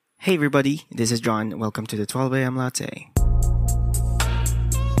Hey everybody, this is John. Welcome to the 12 AM Latte.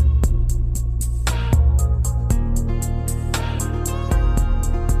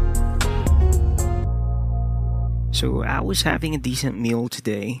 So I was having a decent meal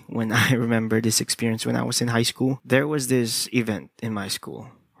today when I remember this experience when I was in high school. There was this event in my school,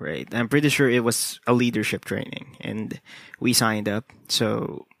 right? I'm pretty sure it was a leadership training and we signed up.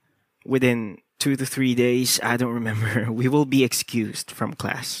 So within 2 to 3 days, I don't remember, we will be excused from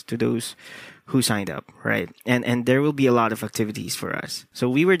class to those who signed up, right? And there will be a lot of activities for us. So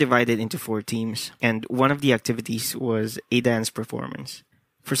we were divided into 4 teams, and one of the activities was a dance performance.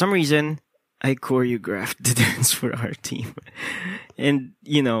 For some reason, I choreographed the dance for our team. And,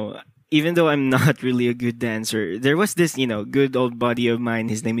 even though I'm not really a good dancer, there was this, good old buddy of mine.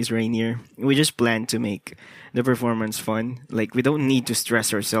 His name is Rainier. We just planned to make the performance fun. Like, we don't need to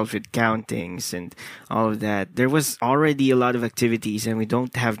stress ourselves with countings and all of that. There was already a lot of activities and we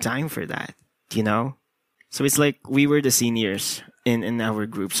don't have time for that, So it's like we were the seniors in our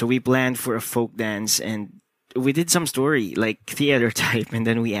group. So we planned for a folk dance and we did some story, like theater type, and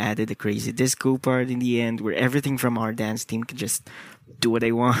then we added a crazy disco part in the end where everything from our dance team can just do what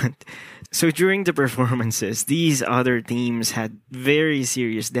they want. So during the performances, these other teams had very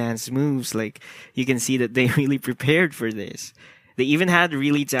serious dance moves. Like, you can see that they really prepared for this. They even had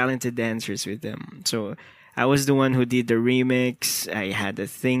really talented dancers with them. So I was the one who did the remix. I had a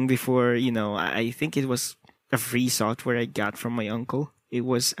thing before, I think it was a free software I got from my uncle. It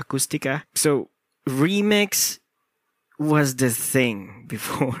was Acoustica. So remix was the thing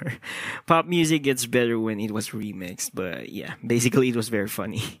before. Pop music gets better when it was remixed, but yeah, basically it was very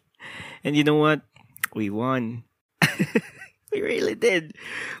funny. And you know what? We won. We really did.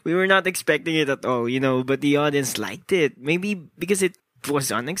 We were not expecting it at all, but the audience liked it. Maybe because it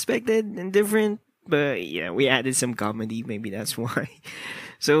was unexpected and different, but yeah, we added some comedy. Maybe that's why.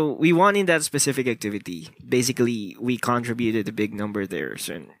 So we won in that specific activity. Basically, we contributed a big number there.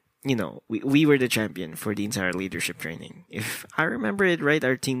 So, we were the champion for the entire leadership training. If I remember it right,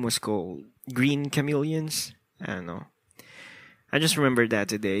 our team was called Green Chameleons. I don't know. I just remembered that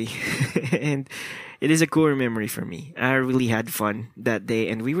today. And it is a core memory for me. I really had fun that day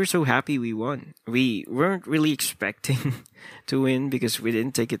and we were so happy we won. We weren't really expecting to win because we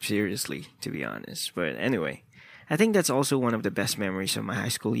didn't take it seriously, to be honest. But anyway, I think that's also one of the best memories of my high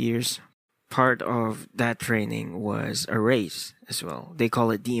school years. Part of that training was a race as well. They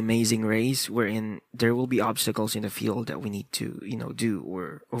call it the amazing race, wherein there will be obstacles in the field that we need to, do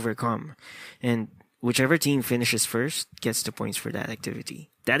or overcome. And whichever team finishes first gets the points for that activity.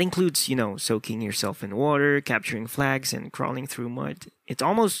 That includes, soaking yourself in water, capturing flags, and crawling through mud. It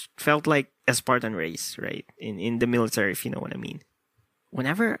almost felt like a Spartan race, right? In the military, if you know what I mean.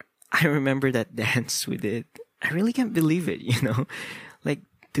 Whenever I remember that dance we did, I really can't believe it, Like,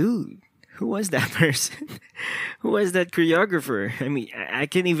 dude, who was that person? Who was that choreographer? I mean, I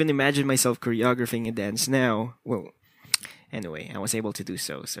can't even imagine myself choreographing a dance now. Well, anyway, I was able to do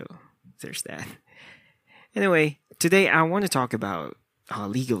so there's that. Anyway, today I want to talk about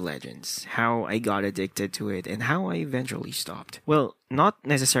League of Legends, how I got addicted to it, and how I eventually stopped. Well, not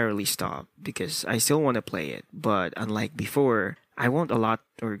necessarily stopped, because I still want to play it, but unlike before, I won't allot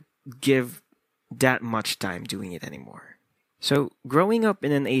or give that much time doing it anymore. So, growing up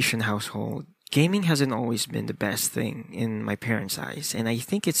in an Asian household, gaming hasn't always been the best thing in my parents' eyes, and I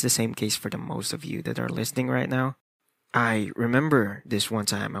think it's the same case for the most of you that are listening right now. I remember this one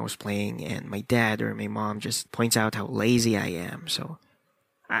time I was playing and my dad or my mom just points out how lazy I am. So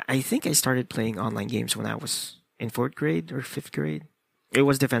I think I started playing online games when I was in 4th grade or 5th grade. It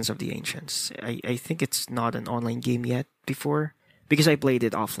was Defense of the Ancients. I think it's not an online game yet before because I played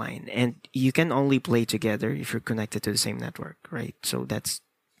it offline. And you can only play together if you're connected to the same network, right? So that's,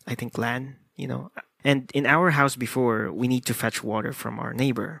 I think, LAN, And in our house before, we need to fetch water from our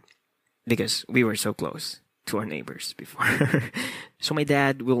neighbor because we were so close to our neighbors before. So my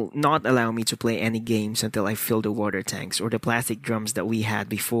dad will not allow me to play any games until I fill the water tanks or the plastic drums that we had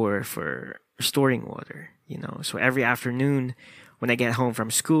before for storing water, So every afternoon when I get home from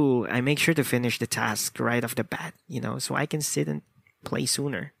school, I make sure to finish the task right off the bat, so I can sit and play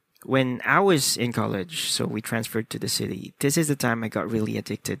sooner. When I was in college, so we transferred to the city, this is the time I got really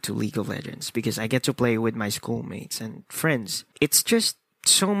addicted to League of Legends because I get to play with my schoolmates and friends. It's just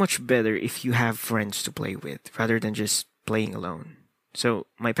so much better if you have friends to play with rather than just playing alone. So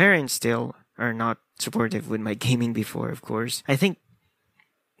my parents still are not supportive with my gaming before, of course. I think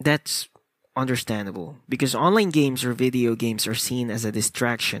that's understandable because online games or video games are seen as a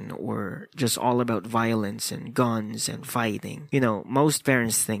distraction or just all about violence and guns and fighting. Most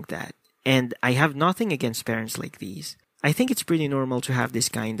parents think that. And I have nothing against parents like these. I think it's pretty normal to have this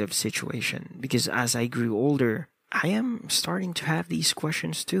kind of situation because as I grew older, I am starting to have these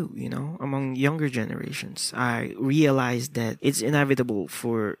questions too, among younger generations. I realized that it's inevitable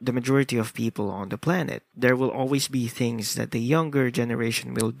for the majority of people on the planet. There will always be things that the younger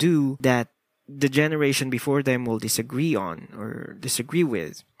generation will do that the generation before them will disagree on or disagree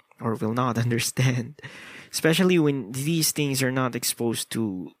with or will not understand, especially when these things are not exposed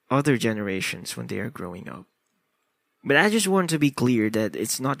to other generations when they are growing up. But I just want to be clear that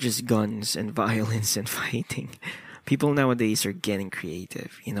it's not just guns and violence and fighting. People nowadays are getting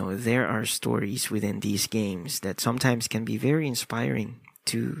creative. There are stories within these games that sometimes can be very inspiring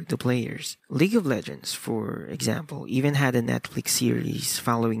to the players. League of Legends, for example, even had a Netflix series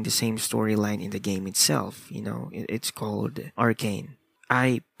following the same storyline in the game itself. It's called Arcane.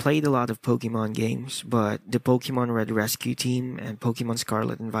 I played a lot of Pokemon games, but the Pokemon Red Rescue Team and Pokemon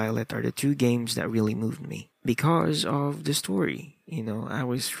Scarlet and Violet are the two games that really moved me because of the story. I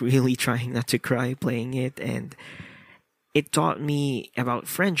was really trying not to cry playing it, and it taught me about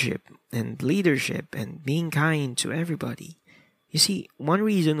friendship and leadership and being kind to everybody. You see, one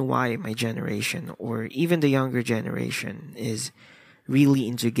reason why my generation or even the younger generation is really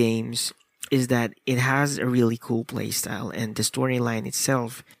into games is that it has a really cool playstyle and the storyline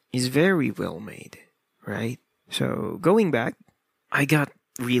itself is very well made, right? So going back, I got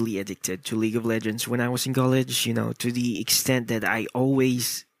really addicted to League of Legends when I was in college, to the extent that I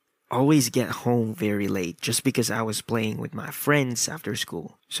always get home very late just because I was playing with my friends after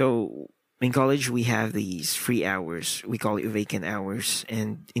school. So in college, we have these free hours. We call it vacant hours.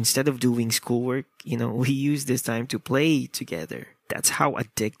 And instead of doing schoolwork, we use this time to play together. That's how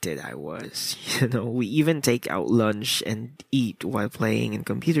addicted I was. We even take out lunch and eat while playing in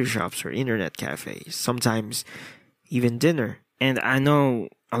computer shops or internet cafes. Sometimes even dinner. And I know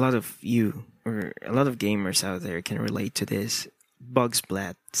a lot of you or a lot of gamers out there can relate to this. Bug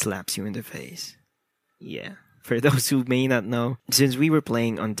splat slaps you in the face. Yeah. For those who may not know, since we were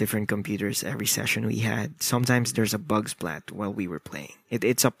playing on different computers every session we had, sometimes there's a bug splat while we were playing.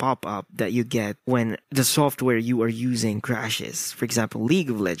 It's a pop-up that you get when the software you are using crashes. For example,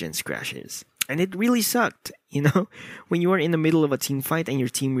 League of Legends crashes. And it really sucked, when you are in the middle of a team fight and your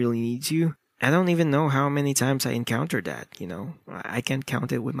team really needs you. I don't even know how many times I encountered that, I can't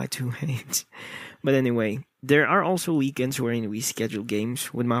count it with my two hands. But anyway, there are also weekends wherein we schedule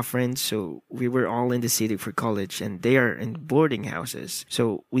games with my friends. So we were all in the city for college and they are in boarding houses.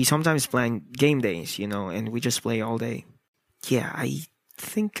 So we sometimes plan game days, and we just play all day. Yeah, I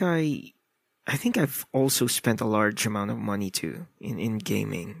think I've also spent a large amount of money too in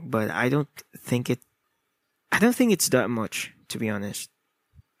gaming, but I don't think it's that much, to be honest.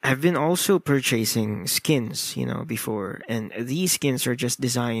 I've been also purchasing skins, before, and these skins are just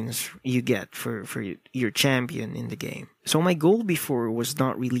designs you get for your champion in the game. So my goal before was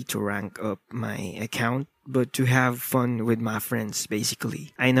not really to rank up my account, but to have fun with my friends,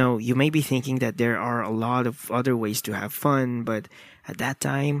 basically. I know you may be thinking that there are a lot of other ways to have fun, but at that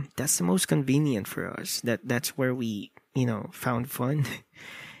time, that's the most convenient for us. That's where we, found fun.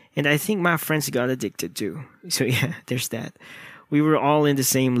 And I think my friends got addicted too. So yeah, there's that. We were all in the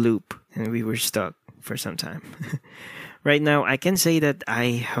same loop and we were stuck for some time. Right now, I can say that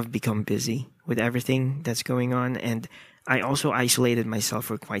I have become busy with everything that's going on, and I also isolated myself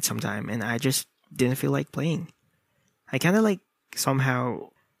for quite some time and I just didn't feel like playing. I kind of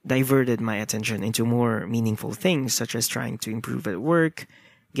somehow diverted my attention into more meaningful things, such as trying to improve at work,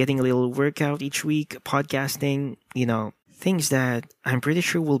 getting a little workout each week, podcasting, things that I'm pretty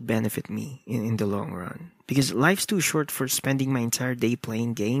sure will benefit me in the long run. Because life's too short for spending my entire day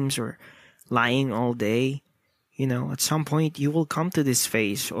playing games or lying all day. At some point you will come to this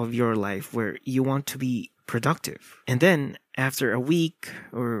phase of your life where you want to be productive. And then after a week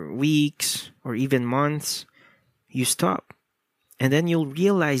or weeks or even months, you stop. And then you'll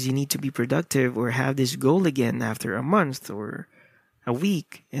realize you need to be productive or have this goal again after a month or a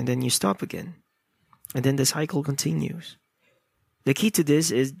week, and then you stop again. And then the cycle continues. The key to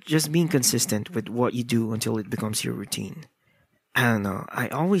this is just being consistent with what you do until it becomes your routine. I don't know. I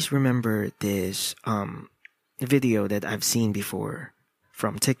always remember this video that I've seen before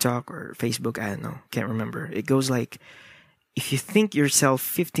from TikTok or Facebook. I don't know. Can't remember. It goes like, if you think yourself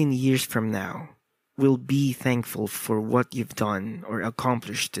 15 years from now will be thankful for what you've done or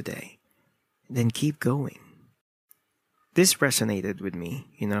accomplished today, then keep going. This resonated with me,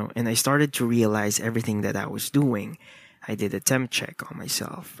 and I started to realize everything that I was doing. I did a temp check on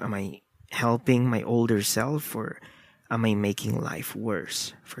myself. Am I helping my older self or am I making life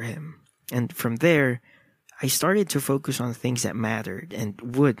worse for him? And from there, I started to focus on things that mattered and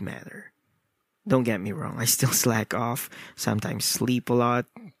would matter. Don't get me wrong, I still slack off, sometimes sleep a lot,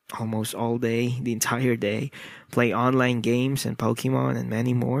 almost all day, the entire day, play online games and Pokemon and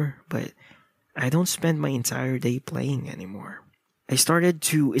many more, but I don't spend my entire day playing anymore. I started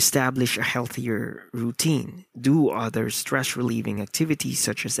to establish a healthier routine, do other stress relieving activities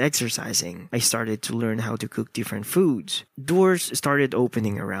such as exercising. I started to learn how to cook different foods. Doors started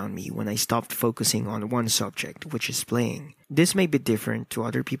opening around me when I stopped focusing on one subject, which is playing. This may be different to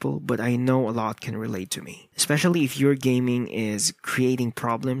other people, but I know a lot can relate to me, especially if your gaming is creating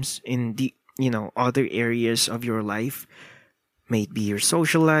problems in the other areas of your life, may it be your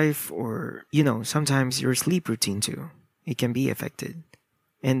social life or sometimes your sleep routine too. It can be affected.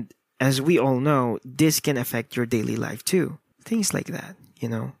 And as we all know, this can affect your daily life too. Things like that.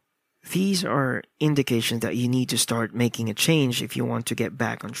 These are indications that you need to start making a change if you want to get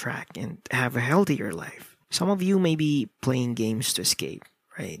back on track and have a healthier life. Some of you may be playing games to escape,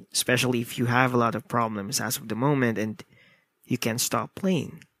 right? Especially if you have a lot of problems as of the moment and you can't stop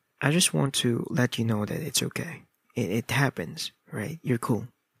playing. I just want to let you know that it's okay. It happens, right? You're cool.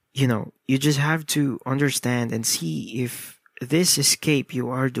 You just have to understand and see if this escape you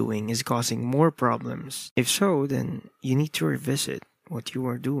are doing is causing more problems. If so, then you need to revisit what you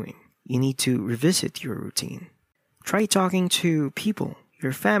are doing. You need to revisit your routine. Try talking to people,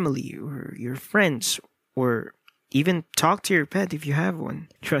 your family or your friends, or even talk to your pet if you have one.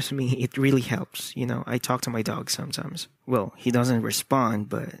 Trust me, it really helps. I talk to my dog sometimes. Well, he doesn't respond,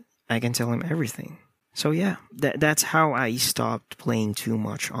 but I can tell him everything. So yeah, that's how I stopped playing too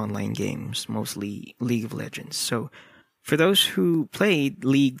much online games, mostly League of Legends. So for those who played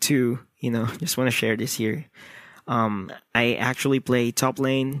League too, just want to share this here. I actually play top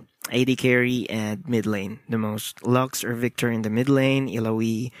lane, AD carry, and mid lane the most. Lux or Victor in the mid lane,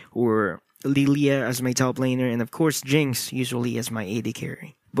 Illaoi or Lilia as my top laner, and of course Jinx usually as my AD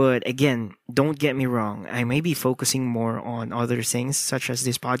carry. But again, don't get me wrong, I may be focusing more on other things such as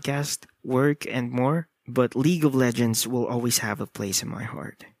this podcast, work, and more, but League of Legends will always have a place in my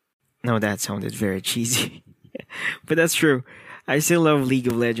heart. No, that sounded very cheesy. But that's true. I still love League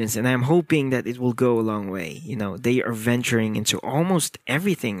of Legends and I'm hoping that it will go a long way. They are venturing into almost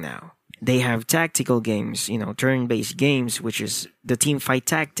everything now. They have tactical games, turn-based games, which is the team fight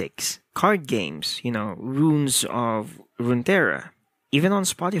tactics, card games, Runes of Runeterra. Even on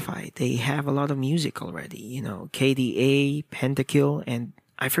Spotify, they have a lot of music already, KDA, Pentakill, and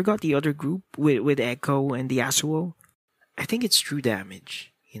I forgot the other group with Echo and the Yasuo. I think it's True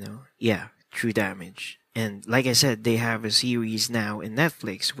Damage, Yeah, True Damage. And like I said, they have a series now in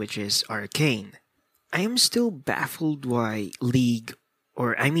Netflix, which is Arcane. I am still baffled why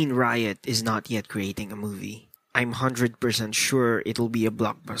Riot is not yet creating a movie. I'm 100% sure it'll be a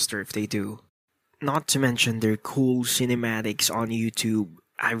blockbuster if they do. Not to mention their cool cinematics on YouTube.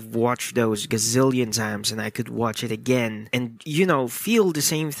 I've watched those gazillion times and I could watch it again and, feel the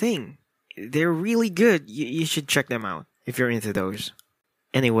same thing. They're really good. You should check them out if you're into those.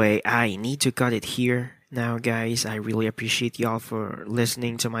 Anyway, I need to cut it here now, guys. I really appreciate y'all for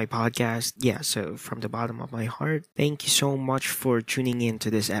listening to my podcast. Yeah, so from the bottom of my heart, thank you so much for tuning in to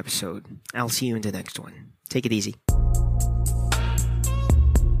this episode. I'll see you in the next one. Take it easy.